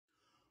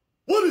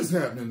What is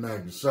happening,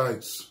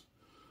 Magnus?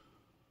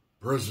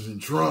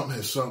 President Trump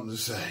has something to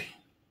say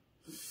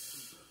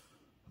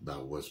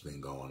about what's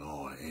been going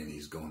on, and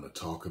he's going to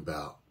talk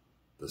about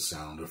The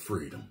Sound of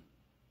Freedom.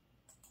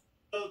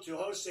 To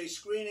host a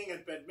screening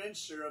at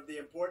Bedminster of the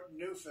important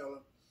new film,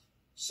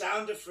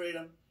 Sound of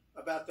Freedom,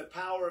 about the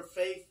power of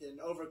faith in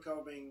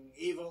overcoming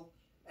evil,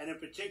 and in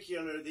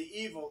particular, the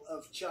evil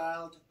of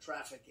child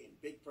trafficking.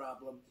 Big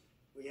problem.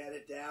 We had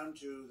it down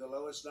to the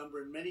lowest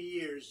number in many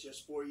years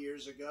just 4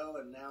 years ago,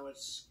 and now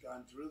it's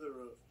gone through the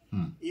roof.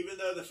 Even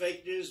though the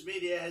fake news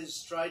media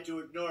has tried to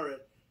ignore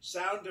it,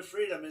 Sound of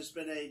Freedom has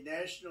been a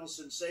national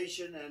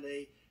sensation and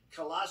a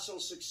colossal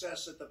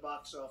success at the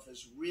box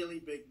office. Really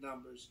big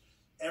numbers.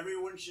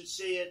 Everyone should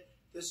see it.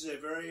 This is a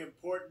very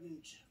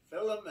important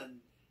film and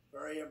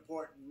very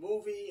important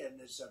movie,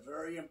 and it's a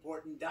very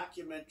important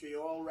documentary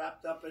all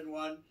wrapped up in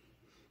one.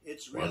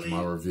 It's really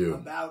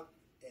about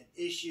an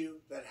issue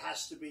that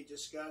has to be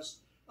discussed.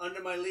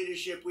 Under my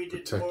leadership, we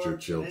did more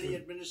than any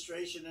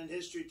administration in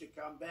history to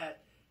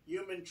combat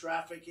human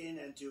trafficking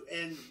and to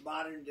end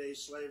modern-day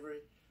slavery.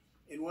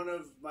 In one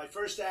of my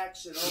first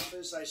acts in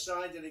office, I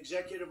signed an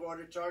executive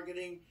order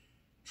targeting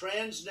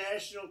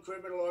transnational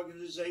criminal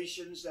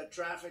organizations that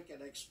traffic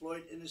and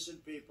exploit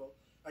innocent people.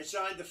 I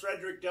signed the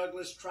Frederick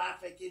Douglass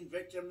Trafficking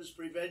Victims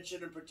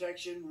Prevention and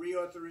Protection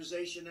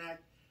Reauthorization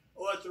Act,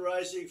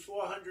 authorizing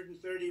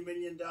 $430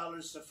 million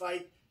to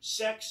fight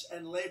sex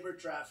and labor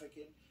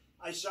trafficking.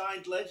 I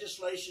signed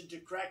legislation to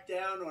crack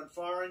down on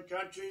foreign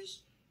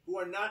countries who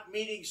are not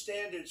meeting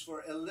standards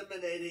for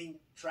eliminating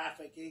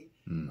trafficking,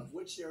 of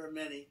which there are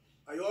many.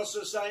 I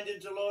also signed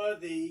into law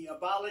the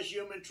Abolish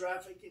Human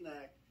Trafficking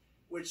Act,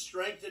 which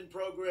strengthened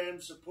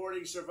programs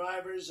supporting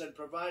survivors and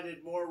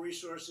provided more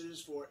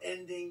resources for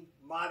ending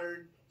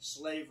modern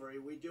slavery.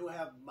 We do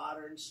have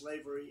modern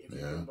slavery, if you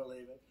can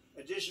believe it.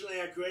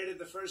 Additionally, I created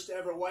the first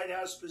ever White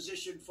House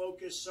position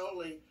focused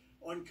solely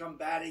on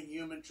combating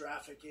human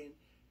trafficking.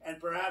 And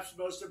perhaps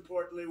most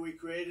importantly, we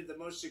created the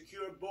most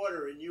secure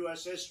border in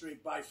U.S. history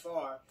by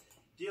far,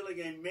 dealing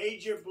a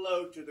major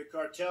blow to the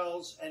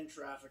cartels and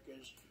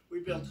traffickers. We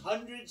built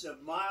hundreds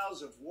of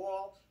miles of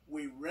wall.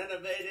 We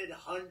renovated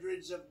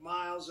hundreds of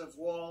miles of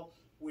wall.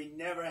 We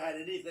never had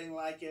anything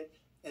like it.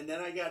 And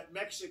then I got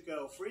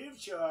Mexico free of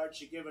charge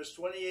to give us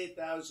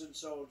 28,000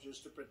 soldiers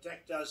to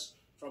protect us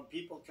from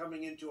people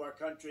coming into our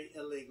country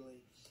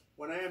illegally.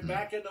 When I am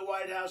back in the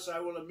White House,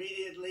 I will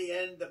immediately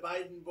end the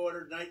Biden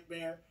border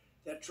nightmare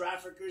that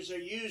traffickers are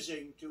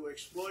using to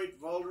exploit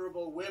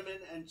vulnerable women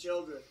and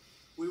children.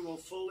 We will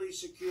fully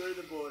secure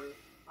the border.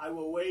 I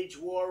will wage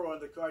war on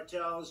the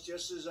cartels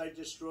just as I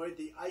destroyed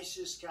the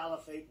ISIS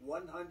caliphate.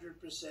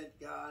 100%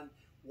 gone,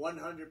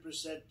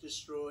 100%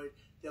 destroyed.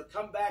 They'll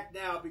come back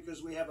now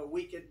because we have a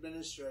weak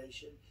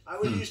administration. I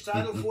will use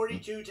Title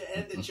 42 to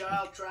end the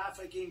child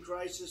trafficking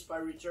crisis by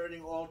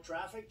returning all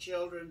trafficked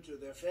children to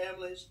their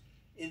families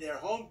in their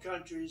home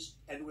countries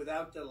and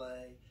without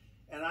delay.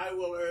 And I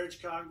will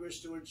urge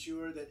Congress to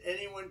ensure that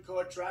anyone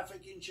caught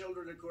trafficking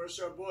children across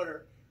our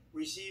border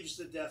receives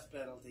the death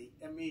penalty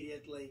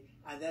immediately,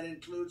 and that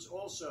includes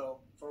also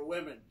for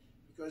women,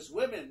 because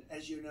women,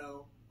 as you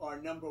know, are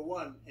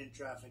 #1 in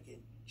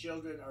trafficking.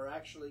 Children are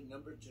actually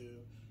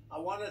 #2. I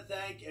want to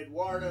thank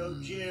Eduardo,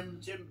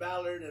 Jim, Tim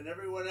Ballard, and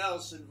everyone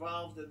else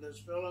involved in this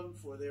film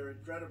for their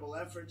incredible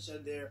efforts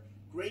and their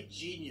great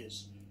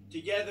genius.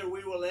 Together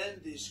we will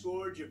end the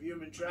scourge of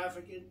human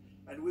trafficking,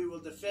 and we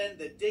will defend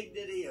the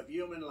dignity of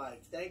human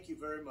life. Thank you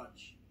very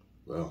much.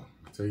 Well,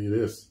 I'll tell you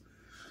this.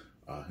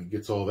 He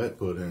gets all that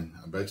put in.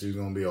 I bet you there's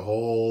going to be a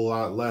whole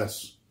lot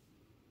less.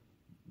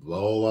 A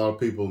whole lot of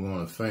people are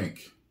going to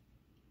think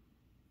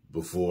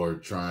before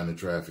trying to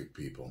traffic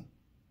people.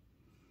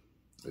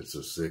 It's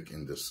a sick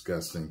and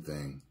disgusting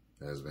thing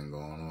that has been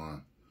going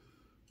on.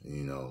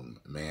 You know,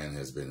 man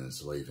has been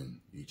enslaving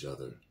each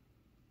other.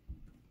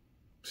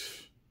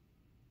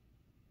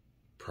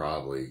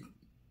 Probably,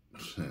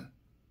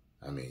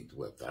 I mean,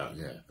 what,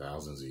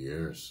 thousands of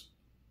years.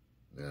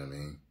 You know what I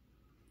mean?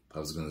 I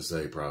was going to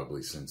say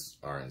probably since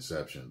our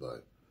inception,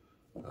 but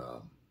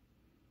I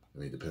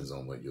mean, it depends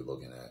on what you're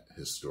looking at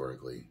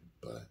historically.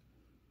 But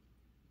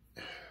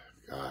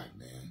God,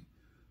 man,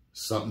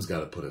 something's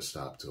got to put a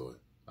stop to it.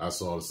 I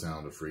saw The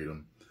Sound of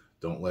Freedom.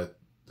 Don't let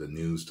the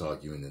news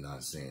talk you into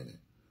not seeing it.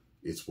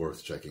 It's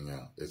worth checking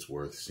out. It's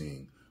worth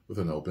seeing with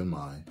an open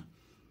mind,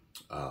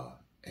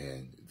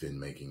 and then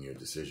making your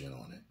decision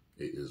on it.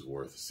 It is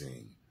worth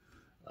seeing.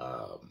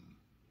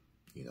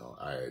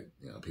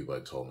 People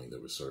had told me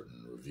there were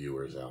certain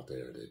reviewers out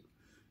there that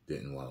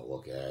didn't want to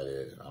look at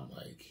it. And I'm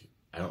like,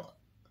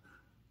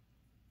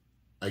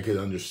 I could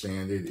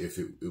understand it if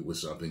it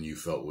was something you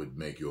felt would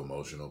make you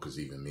emotional. Because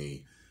even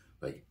me,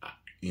 like,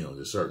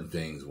 there's certain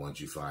things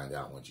once you find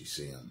out, once you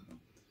see them,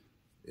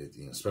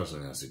 especially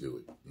when it has to do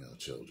with,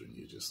 children,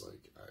 you're just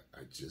like,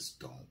 I just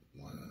don't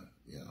want to,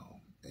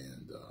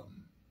 and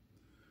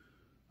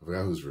I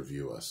forgot whose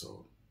review I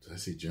saw. Did I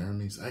see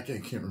Jeremy's? I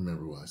can't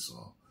remember what I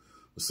saw.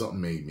 But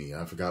something made me.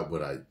 I forgot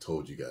what I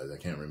told you guys. I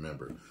can't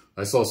remember.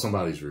 I saw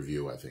somebody's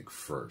review, I think,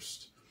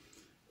 first.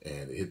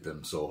 And it hit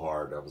them so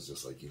hard, I was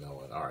just like, you know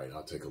what, all right,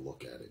 I'll take a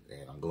look at it.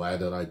 And I'm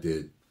glad that I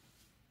did.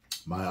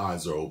 My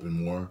eyes are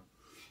open more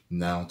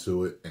now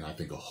to it, and I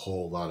think a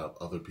whole lot of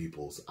other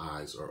people's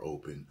eyes are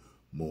open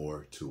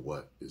more to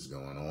what is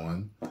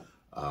going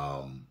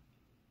on.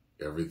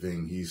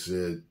 Everything he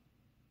said,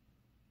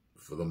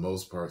 for the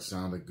most part,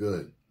 sounded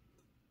good.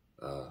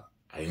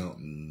 I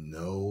don't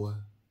know.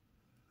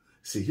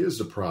 See, here's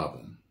the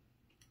problem.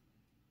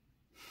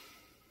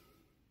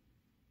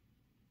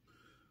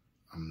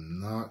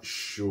 I'm not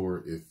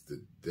sure if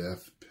the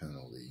death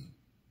penalty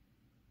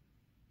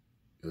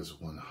is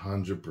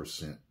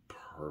 100%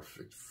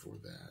 perfect for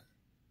that.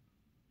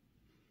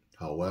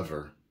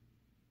 However,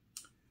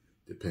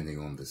 depending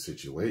on the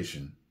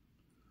situation,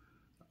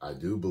 I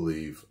do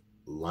believe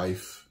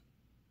life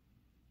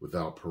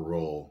without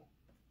parole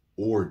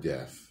or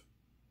death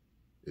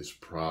is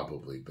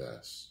probably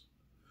best.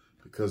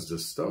 Because the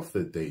stuff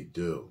that they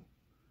do,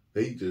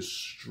 they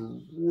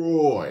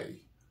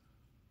destroy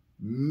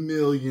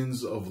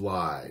millions of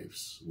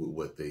lives with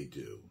what they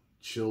do.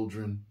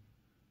 Children,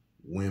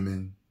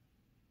 women,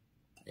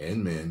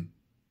 and men.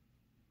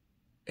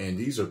 And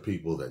these are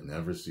people that end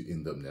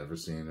up never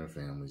seeing their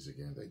families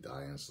again. They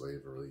die in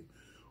slavery,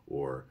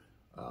 or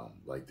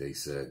like they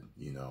said,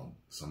 you know,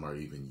 some are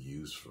even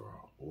used for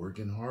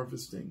organ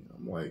harvesting.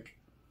 I'm like,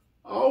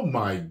 oh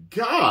my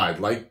God,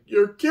 like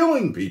you're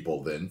killing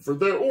people then for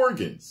their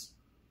organs.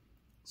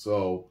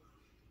 So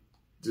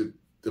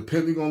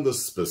depending on the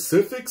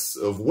specifics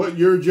of what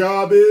your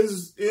job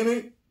is in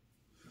it,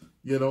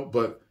 you know,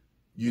 but,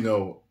 you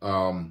know,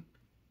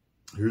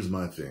 here's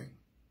my thing,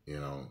 you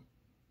know,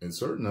 in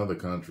certain other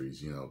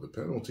countries, you know, the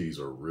penalties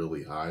are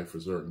really high for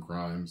certain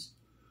crimes.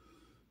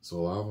 So a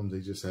lot of them, they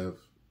just have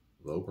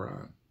low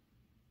crime.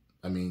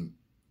 I mean,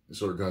 in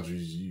certain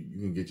countries,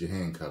 you can get your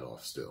hand cut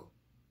off still.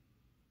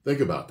 Think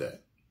about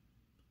that.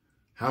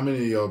 How many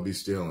of y'all be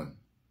stealing?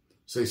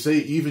 Say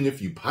even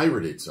if you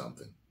pirated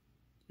something,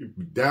 you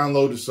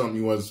downloaded something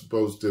you wasn't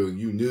supposed to, and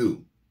you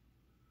knew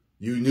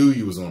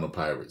you was on a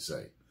pirate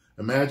site.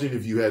 Imagine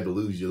if you had to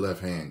lose your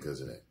left hand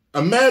because of that.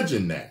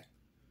 Imagine that.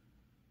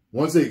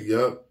 Once they,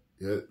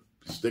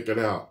 stick it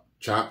out,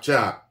 chop,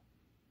 chop.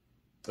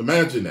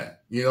 Imagine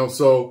that, you know.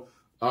 So,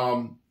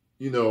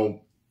 you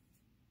know,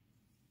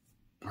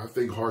 I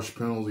think harsh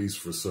penalties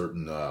for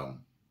certain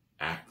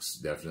acts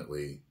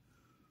definitely,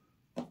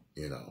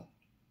 you know,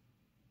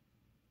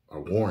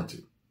 are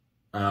warranted.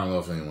 I don't know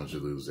if anyone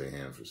should lose their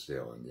hand for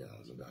stealing. You know,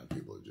 sometimes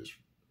people are just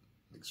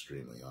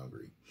extremely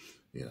hungry,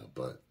 you know.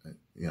 But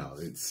you know,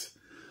 it's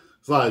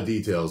a lot of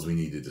details we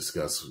need to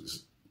discuss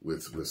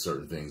with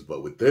certain things.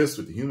 But with this,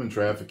 with the human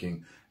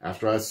trafficking,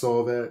 after I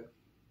saw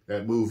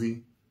that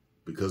movie,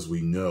 because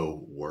we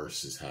know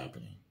worse is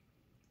happening.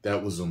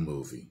 That was a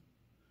movie.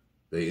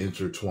 They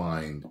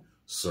intertwined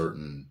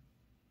certain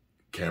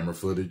camera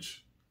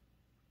footage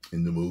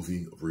in the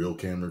movie, real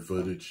camera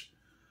footage,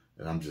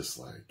 and I'm just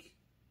like,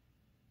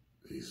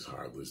 these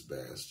heartless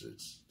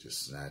bastards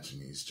just snatching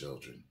these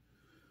children,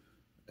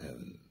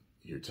 and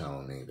you're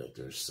telling me that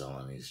they're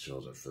selling these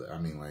children for that. I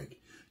mean, like,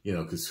 you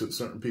know, because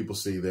certain people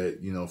say that,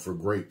 you know, for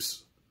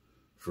grapes,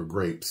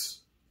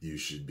 you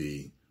should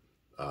be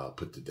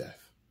put to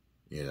death,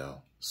 you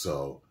know.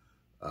 So,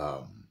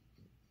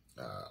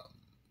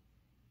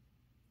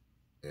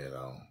 you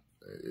know,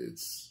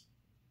 it's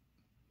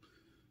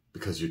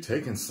because you're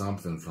taking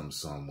something from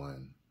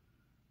someone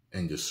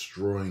and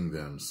destroying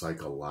them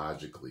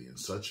psychologically in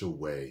such a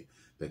way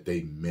that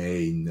they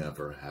may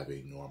never have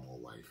a normal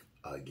life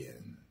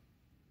again.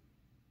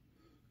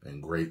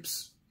 And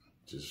grapes,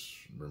 just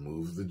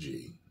remove the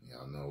G.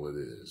 Y'all know what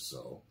it is.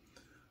 So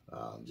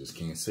just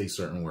can't say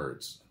certain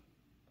words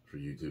for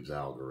YouTube's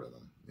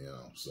algorithm, you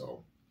know.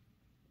 So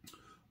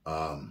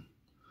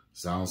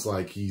sounds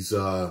like he's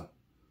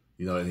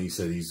you know, and he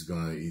said he's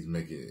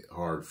making it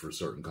hard for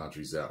certain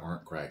countries that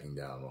aren't cracking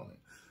down on it.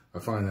 I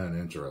find that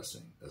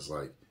interesting. It's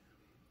like,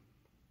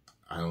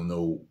 I don't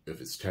know if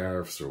it's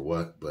tariffs or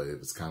what, but if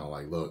it's kind of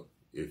like, look,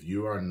 if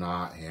you are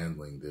not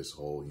handling this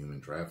whole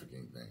human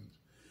trafficking thing,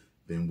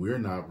 then we're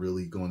not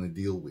really going to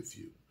deal with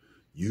you.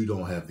 You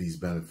don't have these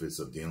benefits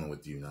of dealing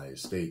with the United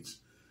States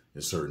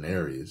in certain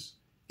areas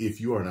if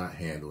you are not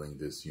handling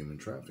this human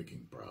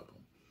trafficking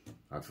problem.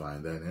 I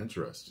find that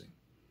interesting.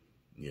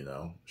 You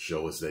know,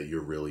 show us that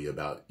you're really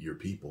about your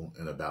people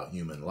and about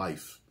human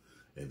life,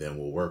 and then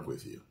we'll work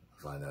with you.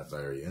 I find that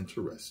very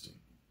interesting.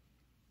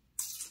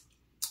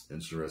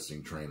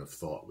 Interesting train of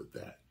thought with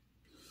that.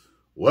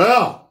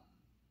 Well,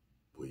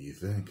 what do you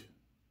think?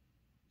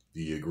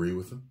 Do you agree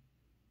with him?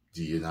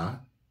 Do you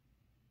not?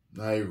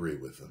 I agree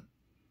with him.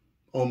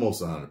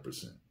 Almost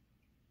 100%.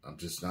 I'm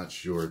just not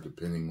sure,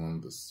 depending on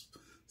the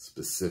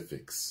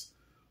specifics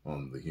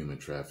on the human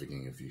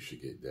trafficking, if you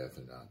should get death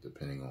or not,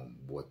 depending on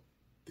what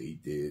they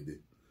did.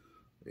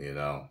 You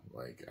know,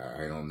 like,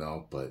 I don't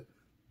know, but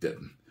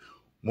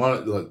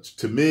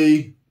to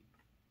me,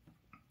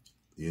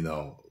 you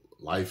know,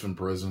 life in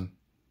prison,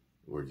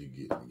 or you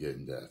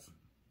getting death.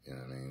 You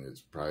know what I mean?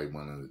 It's probably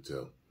one of the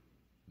two.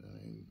 I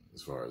mean,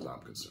 as far as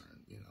I'm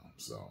concerned, you know.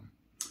 So,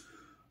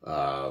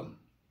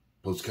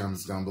 Post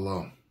comments down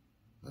below.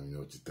 Let me know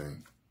what you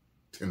think.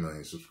 10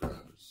 million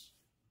subscribers.